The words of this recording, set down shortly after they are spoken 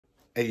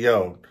Hey,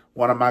 yo,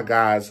 one of my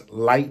guys,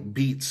 Light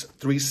Beats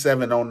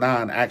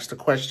 3709, asked a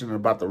question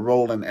about the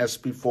Roland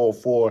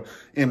SP404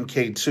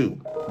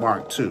 MK2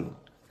 Mark II.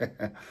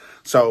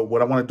 So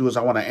what I want to do is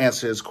I want to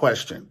answer his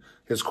question.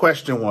 His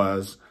question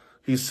was,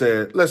 he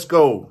said, let's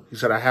go. He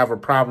said, I have a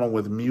problem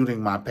with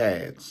muting my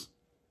pads.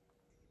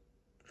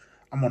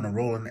 I'm on the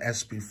Roland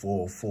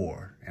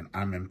SP404 and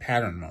I'm in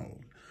pattern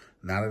mode.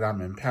 Now that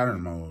I'm in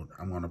pattern mode,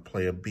 I'm going to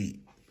play a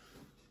beat.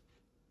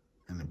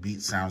 And the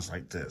beat sounds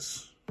like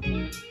this.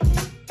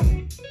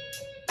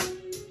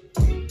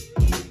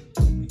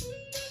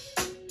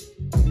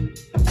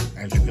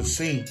 As you can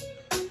see,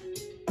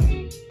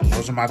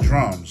 those are my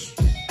drums.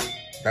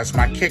 That's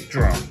my kick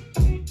drum.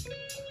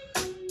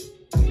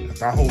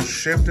 If I hold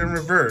shift and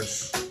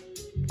reverse,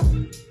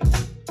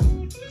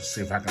 let's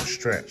see if I can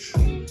stretch.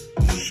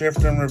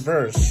 Shift and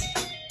reverse.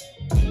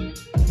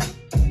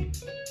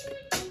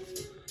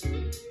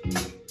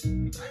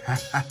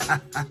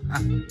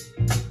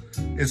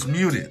 It's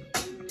muted.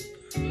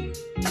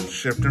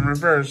 Shift and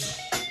reverse.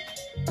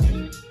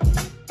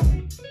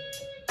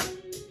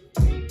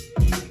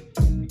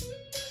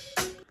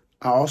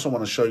 I also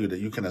want to show you that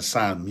you can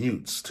assign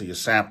mutes to your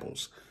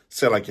samples.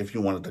 Say like if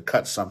you wanted to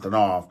cut something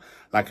off,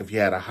 like if you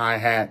had a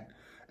hi-hat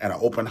and an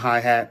open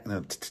hi-hat,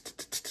 and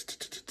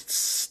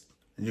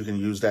you can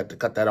use that to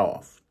cut that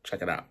off.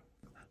 Check it out.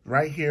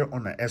 Right here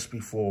on the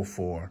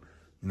SP404,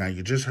 now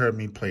you just heard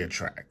me play a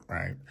track,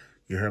 right?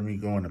 You heard me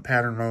go into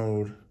pattern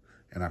mode,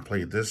 and I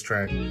played this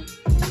track.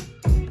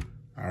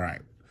 All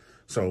right.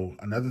 So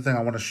another thing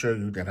I want to show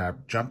you that I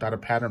jumped out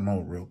of pattern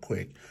mode real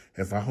quick.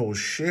 If I hold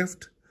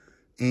shift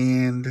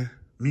and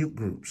mute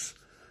groups,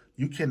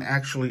 you can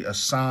actually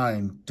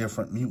assign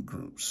different mute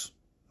groups,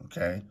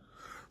 okay?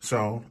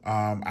 So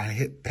I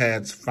hit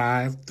pads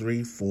 5,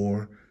 3,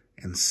 4,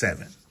 and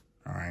 7,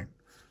 all right?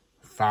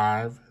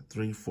 5,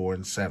 3, 4,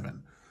 and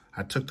 7.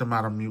 I took them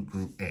out of mute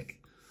group A.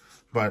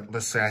 But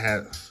let's say I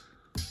had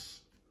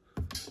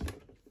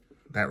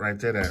that right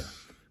there,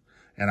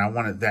 and I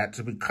wanted that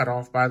to be cut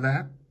off by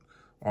that,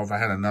 or if I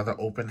had another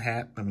open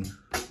hat, let me...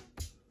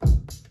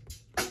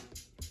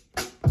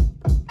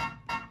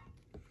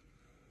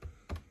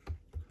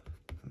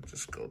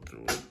 Just go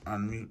through it,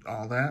 unmute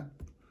all that.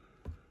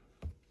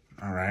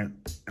 All right,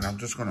 and I'm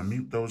just gonna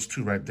mute those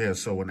two right there.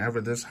 So whenever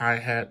this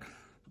hi-hat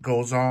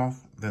goes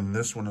off, then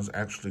this one is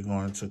actually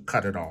going to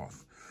cut it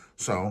off.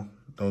 So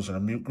those are the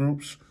mute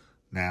groups.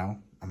 Now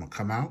I'm gonna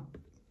come out,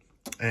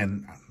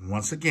 and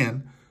once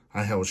again,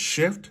 I held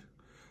shift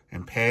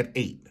and pad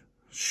 8.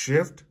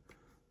 Shift,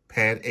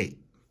 pad 8,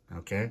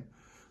 okay?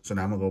 So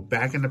now I'm gonna go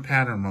back into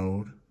pattern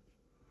mode.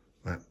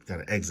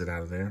 Gotta exit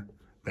out of there.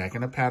 Back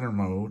into pattern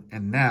mode,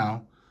 and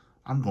now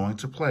I'm going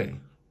to play.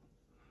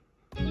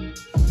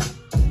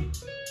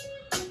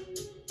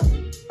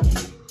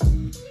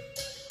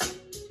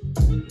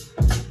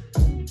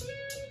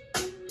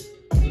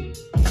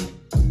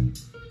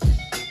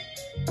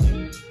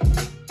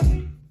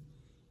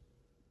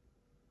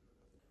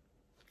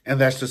 And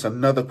that's just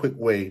another quick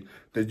way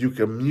that you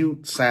can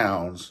mute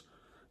sounds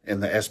in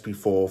the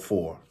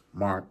SP404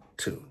 Mark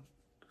II.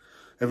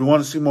 If you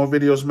want to see more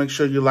videos, make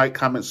sure you like,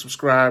 comment,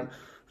 subscribe,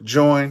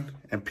 join,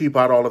 and peep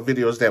out all the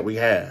videos that we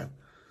have.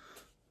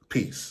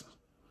 Peace.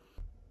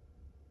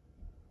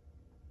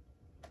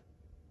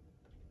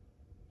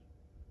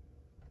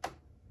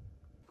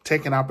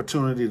 Take an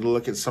opportunity to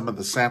look at some of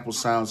the sample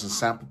sounds and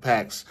sample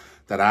packs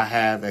that I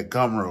have at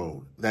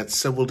Gumroad. That's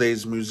Civil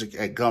Days Music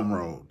at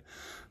Gumroad.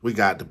 We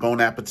got the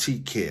Bon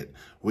Appetit kit.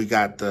 We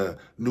got the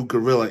new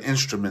Gorilla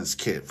Instruments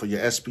kit for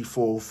your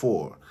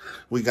SP404.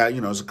 We got,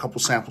 there's a couple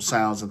sample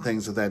sounds and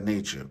things of that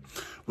nature.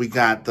 We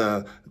got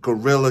the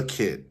Gorilla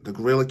kit. The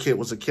Gorilla kit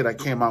was a kit I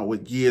came out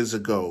with years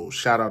ago.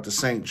 Shout out to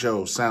St.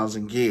 Joe, Sounds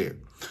and Gear.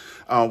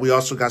 We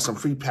also got some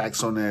free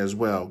packs on there as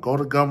well. Go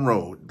to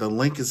Gumroad. The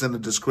link is in the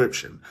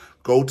description.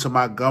 Go to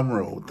my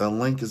Gumroad. The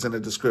link is in the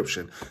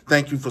description.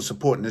 Thank you for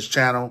supporting this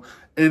channel.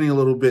 Any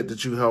little bit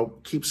that you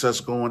help keeps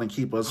us going and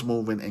keep us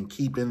moving and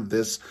keeping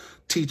this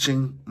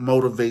teaching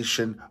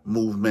motivation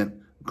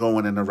movement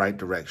going in the right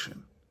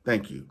direction.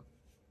 Thank you.